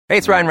Hey,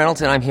 it's Ryan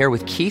Reynolds, and I'm here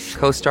with Keith,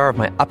 co-star of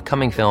my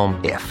upcoming film,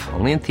 If,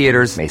 only in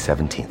theaters May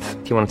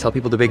 17th. Do you want to tell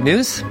people the big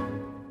news?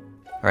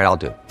 All right, I'll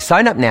do it.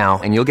 Sign up now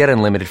and you'll get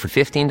unlimited for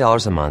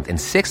 $15 a month and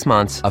 6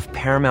 months of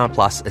Paramount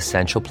Plus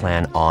Essential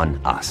Plan on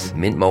us.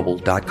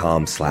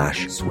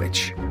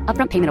 MintMobile.com/switch.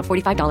 Upfront payment of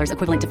 $45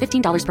 equivalent to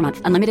 $15 per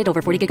month. Unlimited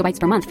over 40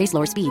 gigabytes per month. Face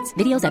lower speeds.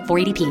 Videos at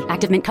 480p.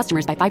 Active Mint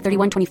customers by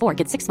 531.24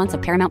 get 6 months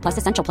of Paramount Plus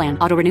Essential Plan.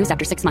 Auto renews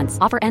after 6 months.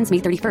 Offer ends May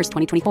 31st,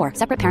 2024.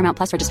 Separate Paramount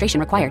Plus registration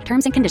required.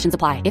 Terms and conditions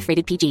apply if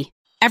rated PG.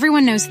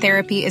 Everyone knows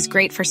therapy is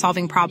great for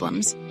solving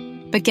problems.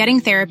 But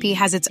getting therapy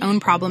has its own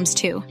problems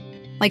too.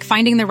 Like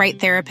finding the right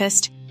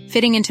therapist,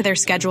 fitting into their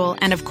schedule,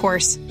 and of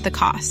course, the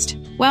cost.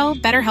 Well,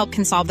 BetterHelp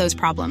can solve those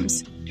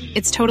problems.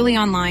 It's totally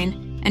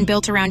online and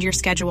built around your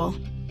schedule.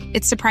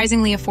 It's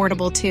surprisingly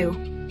affordable too.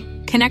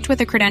 Connect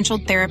with a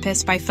credentialed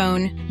therapist by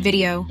phone,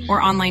 video,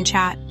 or online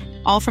chat,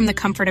 all from the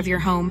comfort of your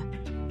home.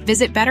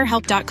 Visit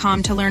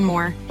BetterHelp.com to learn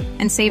more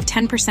and save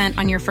 10%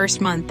 on your first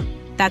month.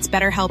 That's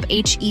BetterHelp,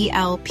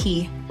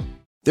 H-E-L-P.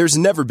 There's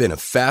never been a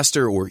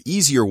faster or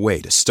easier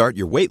way to start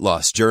your weight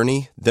loss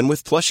journey than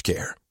with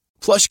PlushCare.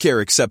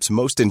 PlushCare accepts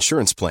most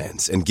insurance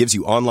plans and gives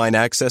you online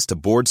access to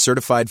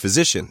board-certified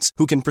physicians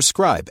who can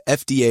prescribe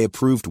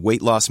FDA-approved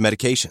weight loss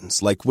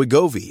medications like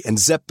Wegovy and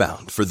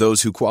Zepbound for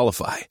those who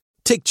qualify.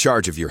 Take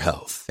charge of your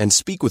health and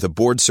speak with a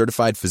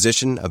board-certified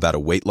physician about a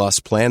weight loss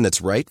plan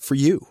that's right for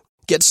you.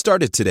 Get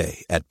started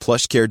today at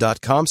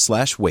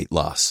plushcare.com/weight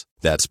loss.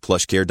 That's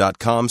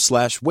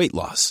plushcare.com/weight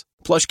loss.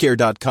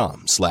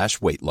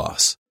 plushcare.com/weight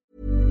loss.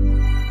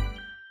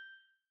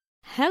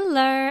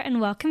 Hello and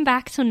welcome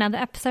back to another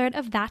episode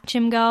of That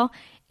Gym Girl.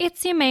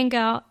 It's your main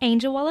girl,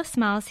 Angel Wallace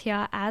Smiles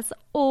here. As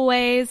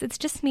always, it's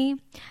just me.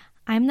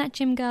 I'm That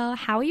Gym Girl.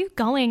 How are you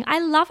going? I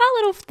love our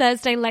little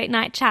Thursday late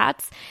night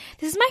chats.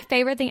 This is my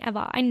favorite thing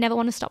ever. I never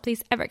want to stop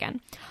these ever again.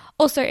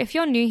 Also, if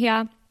you're new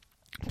here,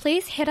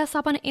 please hit us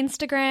up on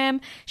Instagram,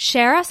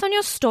 share us on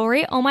your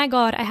story. Oh my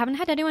God, I haven't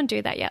had anyone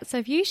do that yet. So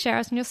if you share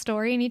us on your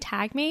story and you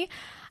tag me,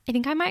 I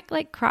think I might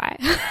cry.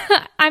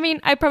 I mean,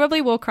 I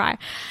probably will cry.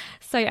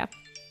 So yeah.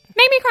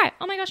 Made me cry.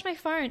 Oh my gosh, my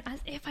phone.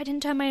 As if I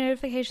didn't turn my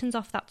notifications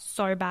off. That's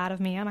so bad of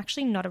me. I'm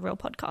actually not a real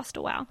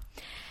podcaster. Wow.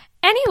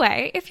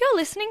 Anyway, if you're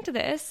listening to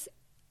this,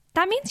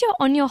 that means you're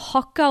on your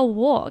hot girl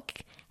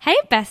walk. Hey,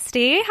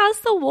 bestie,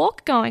 how's the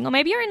walk going? Or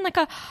maybe you're in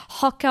a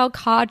hot girl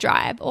car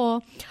drive or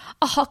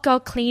a hot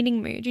girl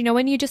cleaning mood. You know,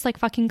 when you just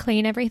fucking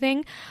clean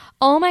everything.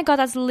 Oh my God,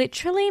 that's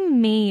literally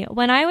me.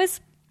 When I was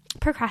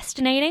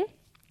procrastinating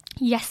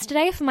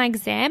yesterday for my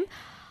exam,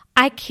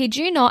 I kid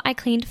you not, I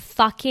cleaned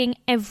fucking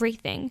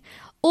everything.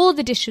 All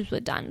the dishes were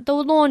done. The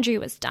laundry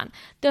was done.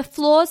 The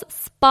floors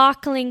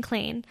sparkling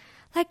clean.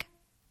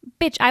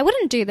 Bitch, I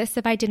wouldn't do this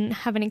if I didn't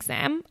have an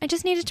exam. I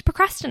just needed to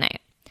procrastinate.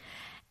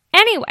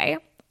 Anyway,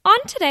 on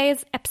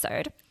today's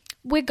episode,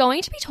 we're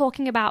going to be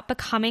talking about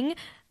becoming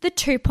the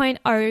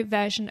 2.0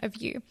 version of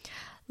you.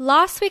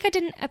 Last week I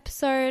did an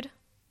episode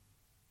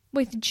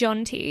with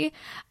John T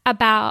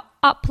about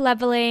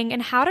up-leveling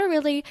and how to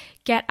really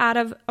get out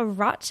of a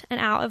rut and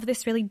out of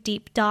this really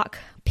deep, dark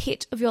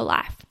pit of your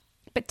life.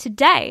 But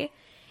today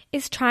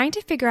is trying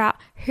to figure out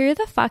who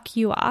the fuck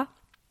you are,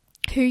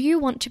 who you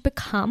want to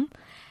become,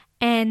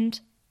 and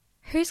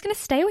who's going to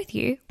stay with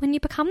you when you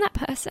become that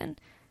person.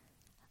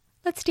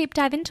 Let's deep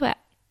dive into it.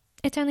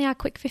 It's only our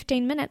quick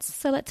 15 minutes,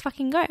 so let's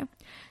fucking go.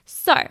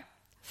 So,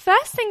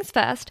 first things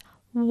first,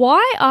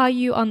 why are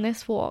you on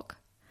this walk?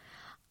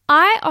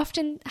 I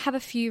often have a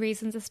few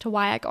reasons as to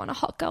why I go on a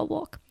hot girl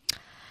walk.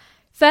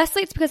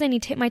 Firstly, it's because I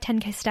need to hit my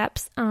 10K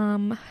steps.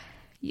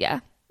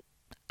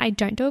 I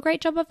don't do a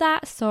great job of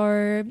that,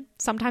 so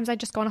sometimes I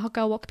just go on a hot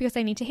girl walk because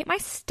I need to hit my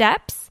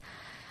steps.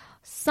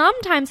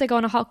 Sometimes I go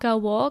on a hot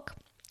girl walk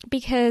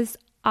because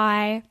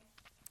I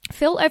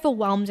feel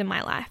overwhelmed in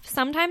my life.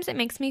 Sometimes it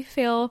makes me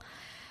feel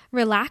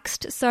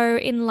relaxed. So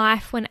in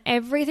life, when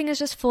everything is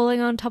just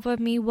falling on top of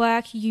me,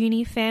 work,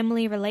 uni,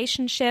 family,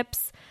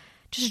 relationships,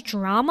 just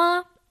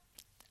drama,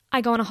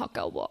 I go on a hot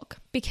girl walk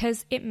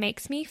because it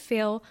makes me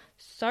feel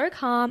so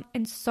calm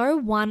and so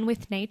one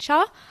with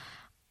nature.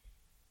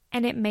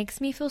 And it makes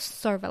me feel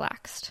so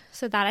relaxed.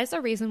 So that is a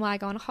reason why I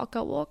go on a hot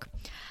girl walk.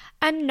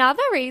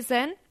 Another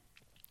reason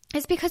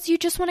is because you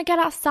just want to get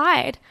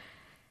outside.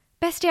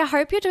 Bestie, I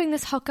hope you're doing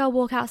this hot girl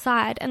walk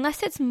outside.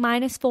 Unless it's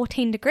minus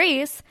 14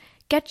 degrees,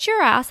 get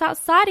your ass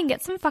outside and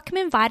get some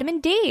fucking vitamin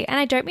D. And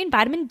I don't mean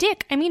vitamin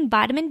dick, I mean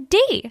vitamin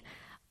D.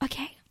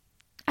 Okay.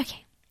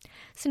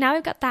 So now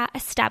we've got that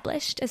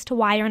established as to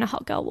why you're on a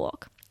hot girl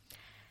walk.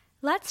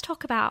 Let's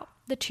talk about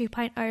the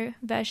 2.0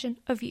 version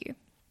of you.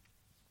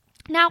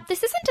 Now,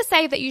 this isn't to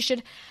say that you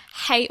should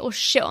hate or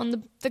shit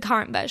on the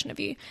current version of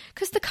you,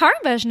 because the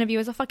current version of you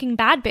is a fucking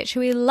bad bitch who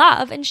we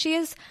love, and she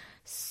is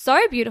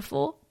so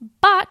beautiful,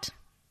 but,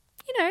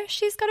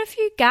 she's got a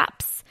few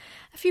gaps,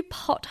 a few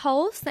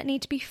potholes that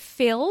need to be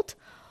filled,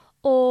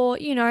 or,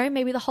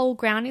 maybe the whole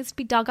ground needs to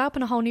be dug up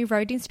and a whole new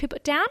road needs to be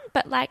put down,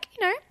 but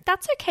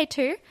that's okay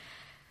too.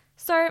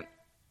 So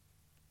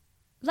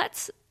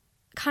let's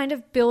kind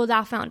of build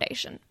our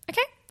foundation,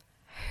 okay?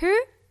 Who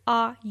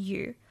are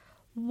you?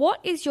 What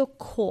is your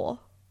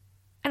core?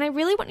 And I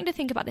really want you to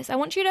think about this. I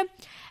want you to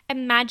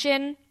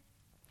imagine,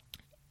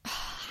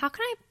 how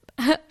can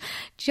I,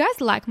 do you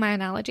guys like my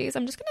analogies?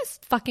 I'm just going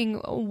to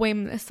fucking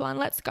whim this one.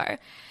 Let's go.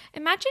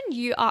 Imagine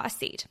you are a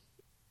seed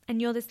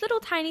and you're this little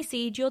tiny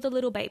seed. You're the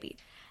little baby.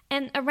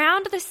 And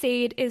around the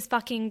seed is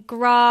fucking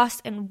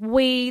grass and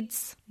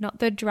weeds, not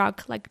the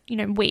drug, like,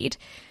 weed,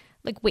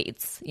 like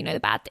weeds, the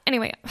bad thing.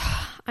 Anyway,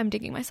 I'm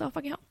digging myself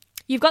fucking hell.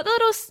 You've got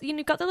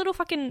the little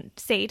fucking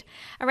seed.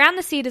 Around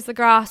the seed is the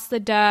grass, the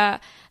dirt,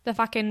 the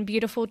fucking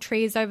beautiful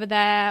trees over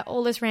there,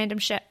 all this random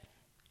shit.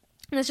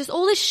 And there's just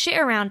all this shit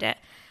around it.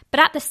 But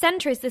at the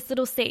center is this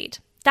little seed.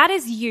 That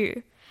is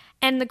you.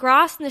 And the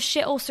grass and the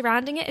shit all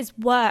surrounding it is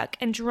work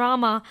and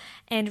drama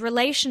and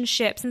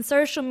relationships and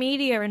social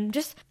media and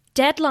just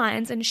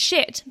deadlines and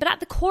shit. But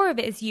at the core of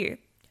it is you.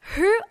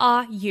 Who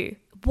are you?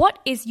 What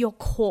is your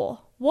core?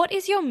 What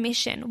is your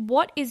mission?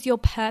 What is your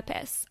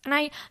purpose? And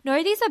I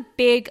know these are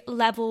big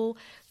level,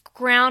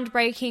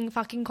 groundbreaking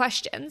fucking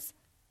questions,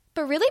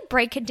 but really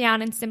break it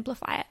down and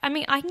simplify it. I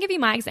mean, I can give you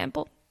my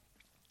example.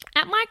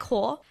 At my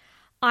core,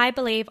 I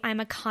believe I'm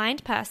a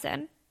kind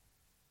person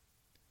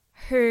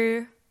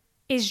who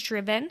is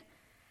driven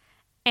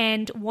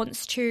and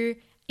wants to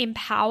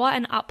empower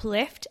and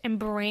uplift and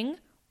bring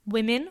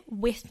women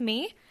with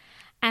me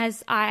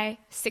as I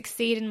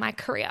succeed in my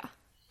career.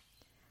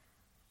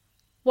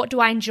 What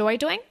do I enjoy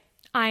doing?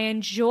 I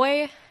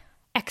enjoy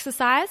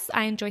exercise.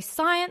 I enjoy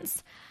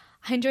science.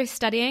 I enjoy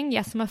studying.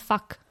 Yes, I'm a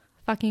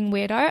fucking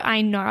weirdo.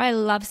 I know. I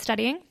love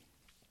studying.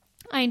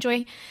 I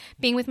enjoy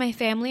being with my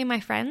family and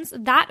my friends.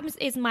 That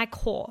is my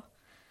core.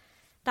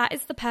 That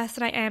is the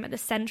person I am at the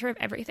center of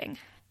everything.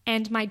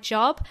 And my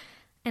job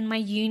and my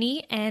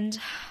uni and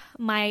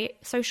my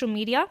social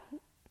media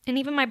and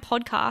even my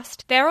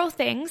podcast, they're all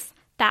things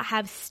that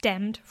have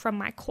stemmed from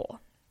my core.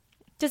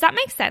 Does that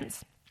make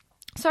sense?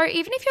 So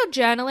even if you're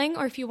journaling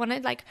or if you want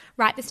to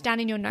write this down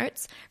in your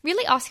notes,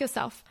 really ask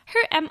yourself, who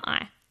am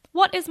I?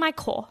 What is my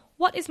core?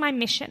 What is my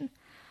mission?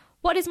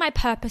 What is my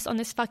purpose on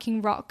this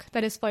fucking rock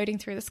that is floating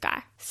through the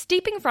sky?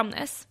 Steeping from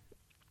this,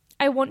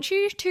 I want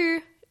you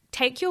to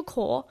take your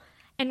core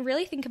and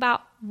really think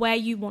about where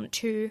you want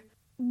to,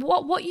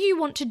 what you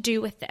want to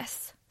do with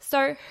this.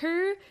 So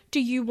who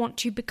do you want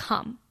to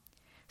become?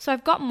 So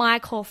I've got my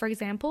core, for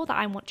example, that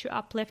I want to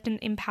uplift and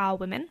empower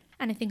women.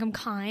 And I think I'm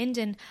kind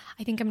and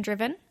I think I'm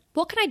driven.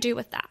 What can I do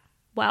with that?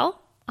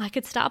 Well, I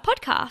could start a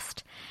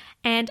podcast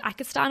and I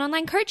could start an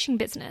online coaching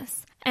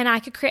business and I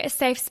could create a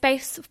safe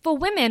space for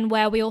women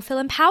where we all feel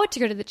empowered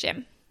to go to the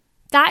gym.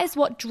 That is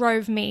what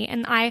drove me,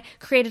 and I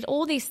created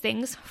all these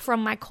things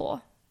from my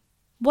core.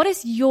 What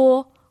is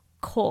your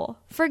core?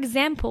 For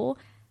example,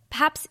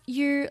 perhaps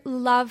you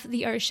love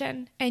the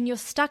ocean and you're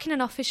stuck in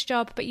an office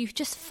job, but you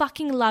just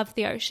fucking love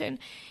the ocean.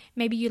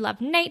 Maybe you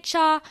love nature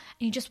and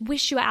you just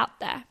wish you were out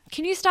there.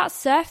 Can you start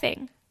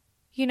surfing?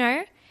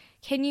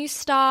 Can you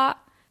start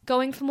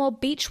going for more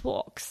beach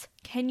walks?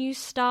 Can you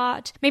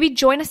start, maybe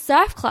join a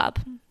surf club?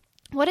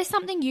 What is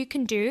something you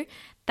can do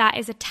that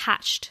is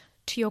attached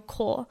to your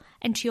core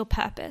and to your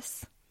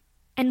purpose?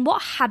 And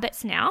what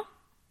habits now?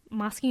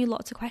 I'm asking you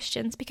lots of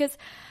questions because,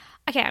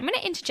 okay, I'm going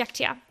to interject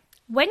here.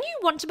 When you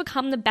want to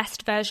become the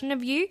best version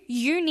of you,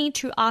 you need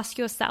to ask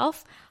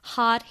yourself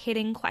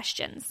hard-hitting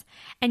questions.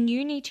 And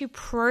you need to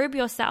probe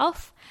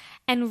yourself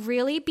and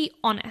really be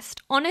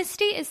honest.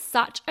 Honesty is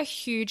such a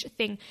huge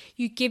thing.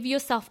 You give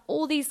yourself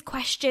all these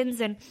questions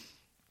and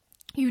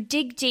you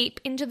dig deep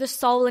into the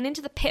soul and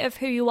into the pit of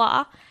who you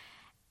are,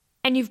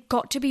 and you've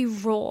got to be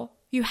raw.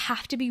 You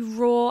have to be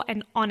raw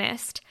and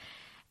honest.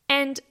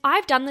 And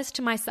I've done this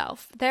to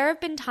myself. There have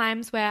been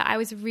times where I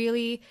was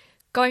really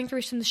going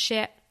through some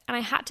shit and I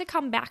had to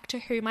come back to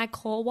who my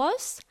core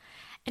was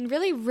and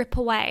really rip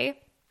away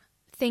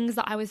things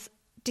that I was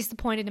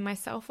disappointed in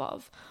myself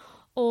of,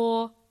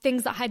 or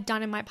things that I had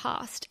done in my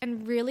past,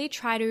 and really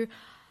try to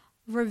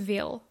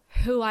reveal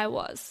who I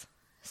was.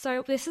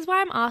 So this is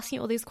why I'm asking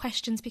all these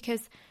questions,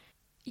 because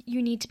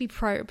you need to be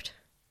probed,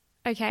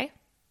 okay?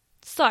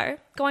 So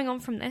going on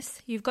from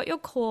this, you've got your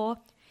core,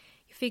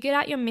 you figured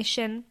out your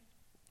mission,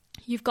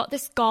 you've got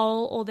this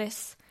goal or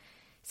this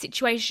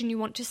situation you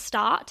want to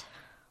start.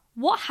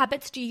 What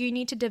habits do you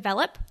need to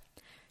develop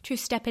to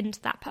step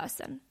into that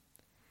person?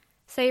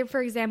 Say,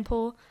 for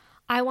example,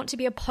 I want to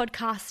be a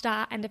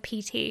podcaster and a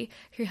PT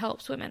who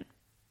helps women.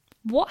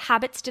 What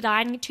habits did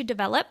I need to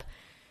develop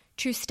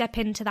to step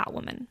into that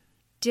woman?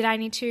 Did I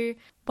need to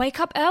wake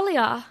up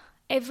earlier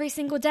every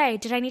single day?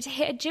 Did I need to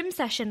hit a gym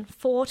session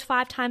 4 to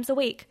 5 times a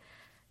week?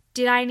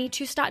 Did I need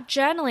to start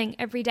journaling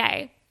every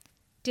day?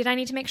 Did I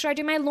need to make sure I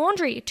do my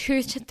laundry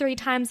 2 to 3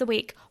 times a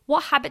week?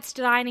 What habits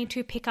did I need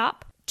to pick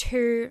up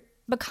to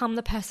become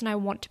the person I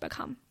want to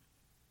become?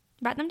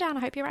 Write them down. I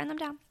hope you're writing them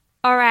down.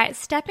 All right,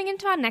 stepping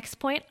into our next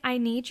point, I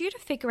need you to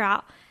figure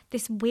out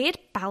this weird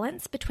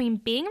balance between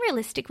being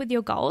realistic with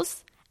your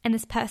goals and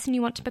this person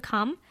you want to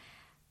become,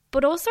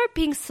 but also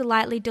being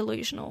slightly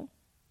delusional.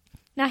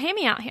 Now, hear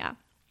me out here.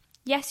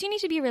 Yes, you need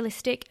to be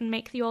realistic and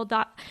make your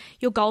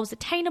goals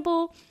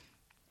attainable,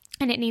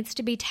 and it needs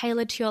to be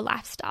tailored to your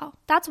lifestyle.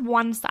 That's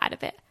one side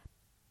of it.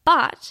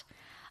 But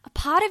a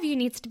part of you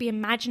needs to be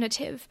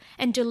imaginative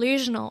and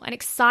delusional and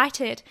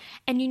excited,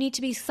 and you need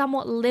to be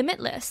somewhat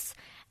limitless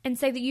and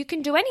say that you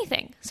can do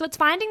anything. So it's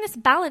finding this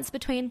balance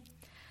between,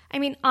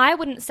 I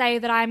wouldn't say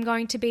that I'm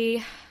going to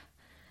be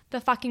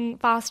the fucking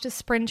fastest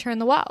sprinter in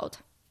the world.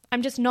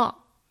 I'm just not.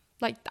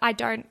 Like, I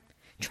don't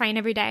train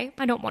every day.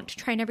 I don't want to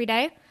train every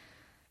day.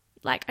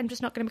 Like, I'm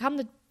just not going to become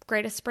the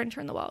greatest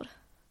sprinter in the world.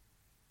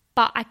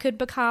 But I could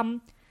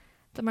become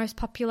the most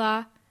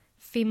popular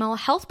female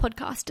health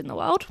podcast in the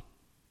world.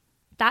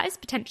 That is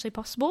potentially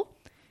possible.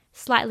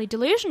 Slightly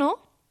delusional,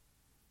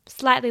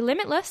 slightly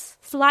limitless,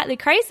 slightly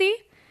crazy,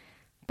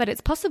 but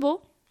it's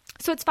possible.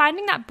 So it's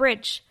finding that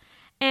bridge.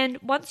 And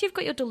once you've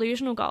got your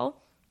delusional goal,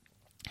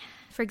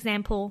 for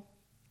example,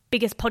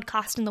 biggest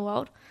podcast in the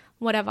world,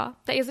 whatever.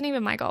 That isn't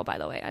even my goal, by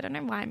the way. I don't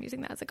know why I'm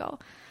using that as a goal.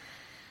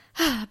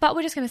 But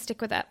we're just going to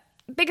stick with it.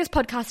 Biggest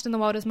podcast in the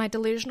world is my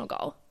delusional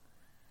goal.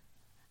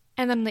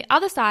 And then the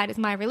other side is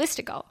my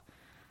realistic goal.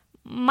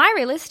 My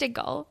realistic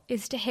goal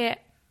is to hit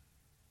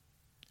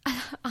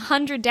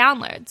 100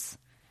 downloads,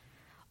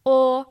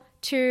 or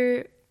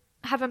to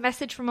have a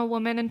message from a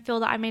woman and feel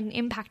that I made an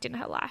impact in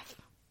her life.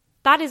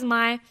 That is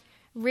my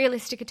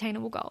realistic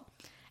attainable goal.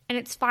 And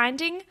it's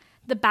finding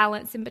the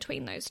balance in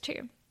between those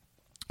two.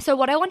 So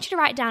what I want you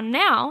to write down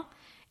now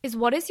is,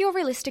 what is your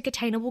realistic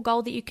attainable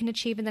goal that you can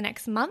achieve in the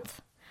next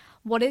month?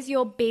 What is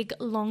your big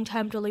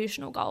long-term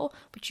delusional goal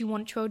which you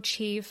want to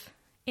achieve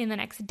in the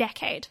next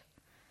decade?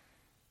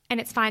 And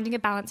it's finding a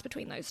balance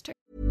between those two.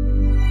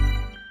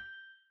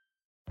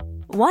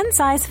 One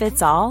size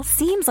fits all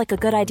seems like a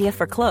good idea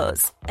for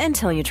clothes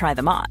until you try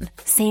them on.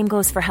 Same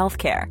goes for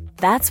healthcare.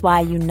 That's why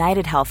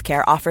United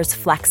Healthcare offers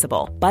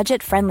flexible,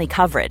 budget-friendly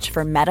coverage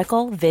for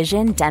medical,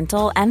 vision,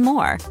 dental, and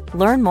more.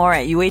 Learn more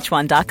at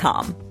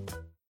uh1.com.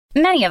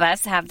 Many of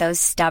us have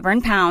those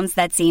stubborn pounds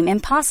that seem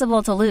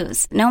impossible to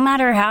lose, no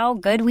matter how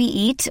good we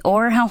eat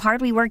or how hard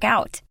we work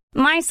out.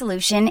 My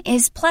solution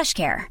is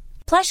PlushCare.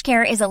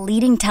 PlushCare is a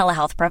leading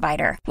telehealth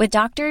provider with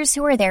doctors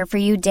who are there for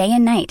you day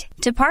and night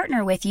to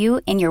partner with you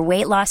in your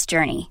weight loss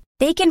journey.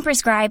 They can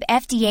prescribe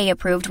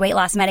FDA-approved weight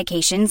loss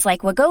medications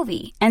like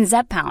Wegovy and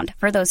Zepbound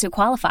for those who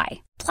qualify.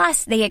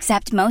 Plus, they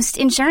accept most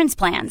insurance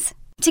plans.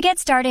 To get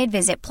started,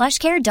 visit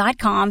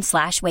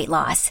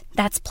plushcare.com/weightloss.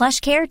 That's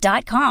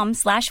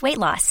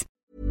plushcare.com/weightloss.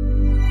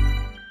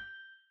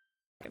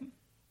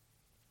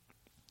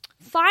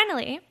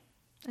 Finally,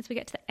 as we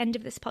get to the end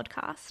of this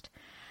podcast,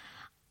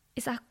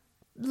 is our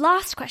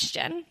last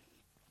question.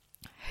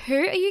 Who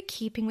are you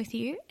keeping with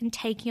you and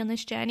taking on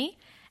this journey,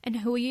 and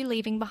who are you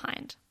leaving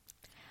behind?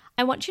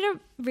 I want you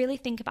to really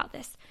think about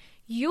this.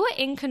 You are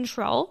in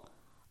control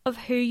of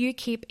who you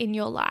keep in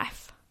your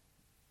life.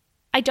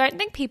 I don't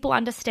think people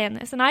understand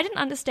this, and I didn't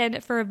understand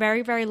it for a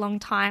very, very long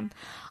time.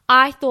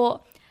 I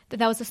thought that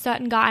there was a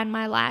certain guy in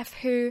my life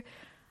who,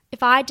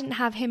 if I didn't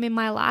have him in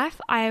my life,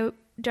 I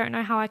don't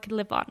know how I could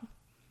live on.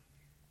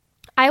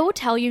 I will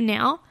tell you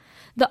now,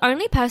 the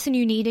only person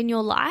you need in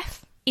your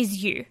life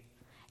is you.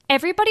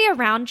 Everybody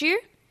around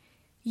you,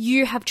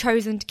 you have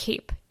chosen to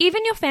keep.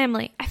 Even your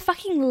family. I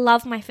fucking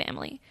love my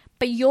family.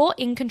 But you're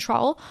in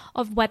control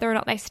of whether or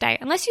not they stay.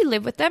 Unless you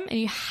live with them and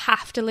you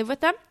have to live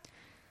with them,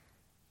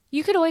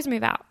 you could always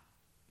move out.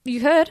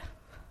 You could.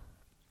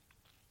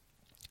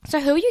 So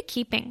who are you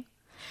keeping?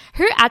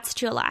 Who adds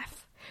to your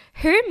life?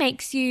 Who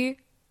makes you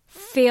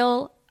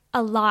feel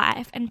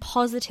alive and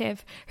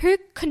positive? Who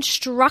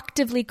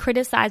constructively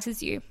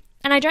criticizes you?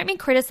 And I don't mean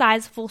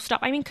criticize full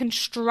stop. I mean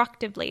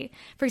constructively.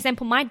 For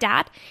example, my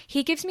dad,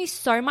 he gives me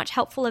so much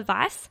helpful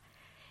advice,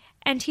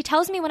 and he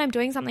tells me when I'm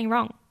doing something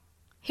wrong.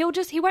 He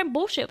won't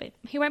bullshit me.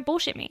 He won't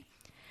bullshit me.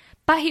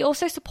 But he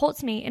also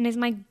supports me and is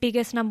my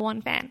biggest number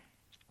one fan.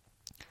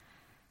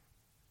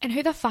 And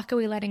who the fuck are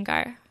we letting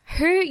go?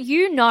 Who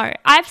you know?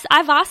 I've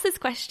asked this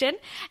question,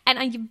 and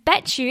I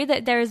bet you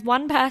that there is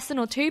one person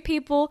or two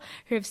people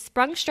who have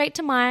sprung straight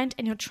to mind,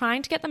 and you're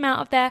trying to get them out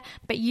of there,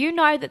 but you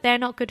know that they're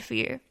not good for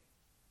you.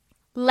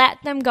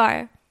 Let them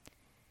go.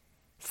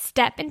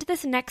 Step into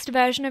this next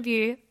version of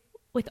you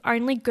with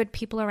only good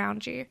people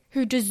around you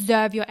who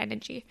deserve your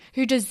energy,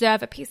 who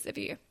deserve a piece of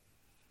you.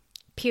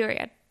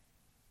 Period.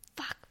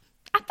 Fuck.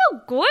 I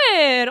feel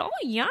good. Oh,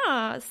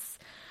 yes.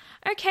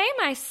 Okay,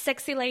 my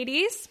sexy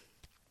ladies.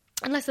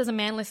 Unless there's a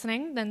man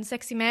listening, then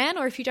sexy man.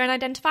 Or if you don't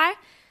identify,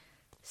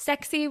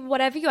 sexy,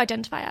 whatever you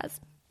identify as.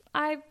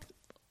 I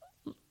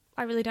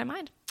really don't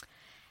mind.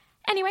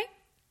 Anyway,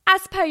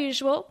 as per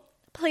usual,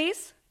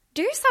 please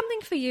do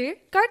something for you.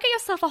 Go get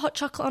yourself a hot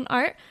chocolate on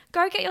oat.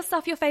 Go get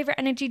yourself your favorite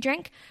energy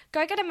drink.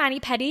 Go get a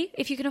mani-pedi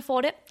if you can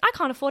afford it. I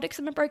can't afford it because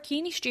I'm a broke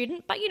uni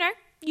student, but you know,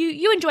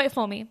 you enjoy it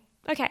for me.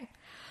 Okay.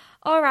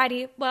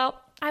 Alrighty. Well,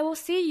 I will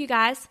see you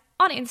guys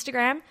on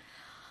Instagram,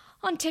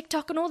 on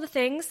TikTok, and all the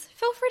things.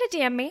 Feel free to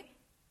DM me.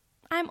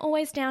 I'm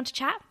always down to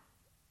chat.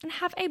 And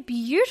have a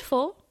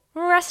beautiful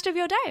rest of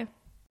your day.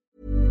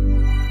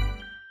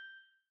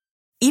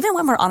 Even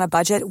when we're on a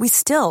budget, we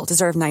still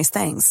deserve nice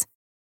things.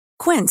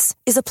 Quince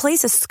is a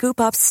place to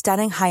scoop up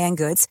stunning high-end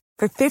goods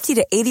for 50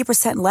 to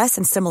 80% less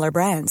than similar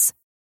brands.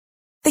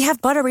 They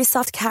have buttery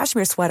soft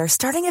cashmere sweaters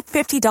starting at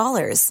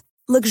 $50,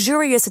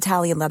 luxurious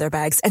Italian leather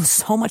bags, and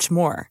so much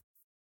more.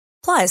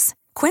 Plus,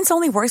 Quince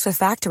only works with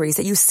factories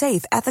that use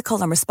safe,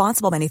 ethical, and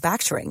responsible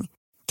manufacturing.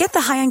 Get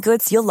the high-end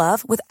goods you'll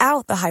love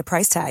without the high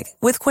price tag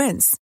with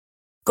Quince.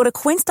 Go to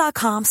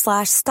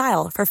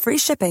quince.com/style for free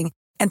shipping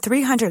and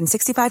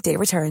 365-day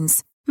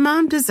returns.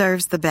 Mom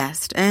deserves the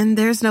best, and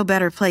there's no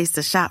better place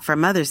to shop for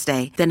Mother's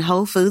Day than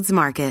Whole Foods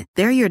Market.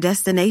 They're your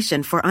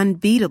destination for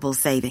unbeatable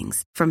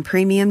savings, from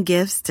premium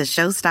gifts to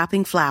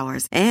show-stopping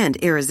flowers and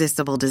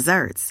irresistible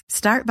desserts.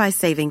 Start by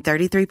saving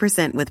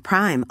 33% with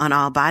Prime on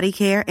all body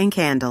care and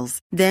candles.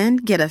 Then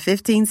get a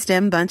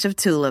 15-stem bunch of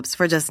tulips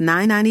for just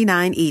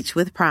 $9.99 each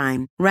with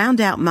Prime. Round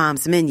out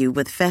Mom's menu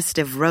with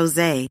festive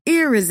rosé,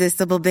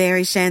 irresistible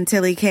berry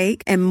chantilly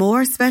cake, and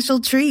more special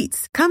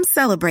treats. Come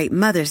celebrate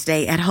Mother's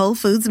Day at Whole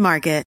Foods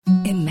Market.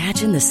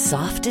 Imagine the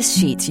softest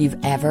sheets you've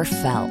ever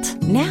felt.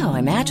 Now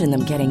imagine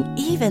them getting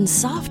even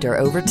softer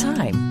over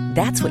time.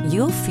 That's what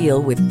you'll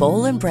feel with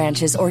Boll &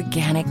 Branch's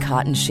organic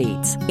cotton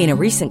sheets. In a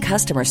recent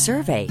customer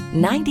survey,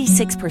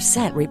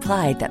 96%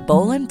 replied that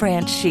Boll &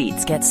 Branch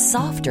sheets get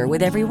softer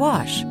with every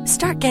wash.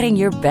 Start getting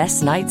your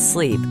best night's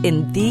sleep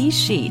in these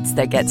sheets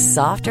that get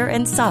softer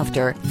and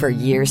softer for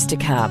years to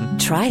come.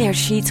 Try their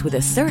sheets with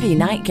a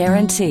 30-night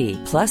guarantee.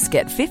 Plus,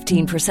 get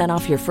 15%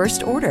 off your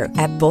first order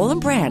at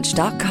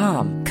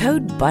bollandbranch.com.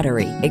 Code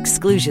BUTTERY.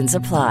 Exclusions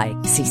apply.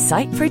 See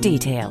site for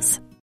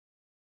details.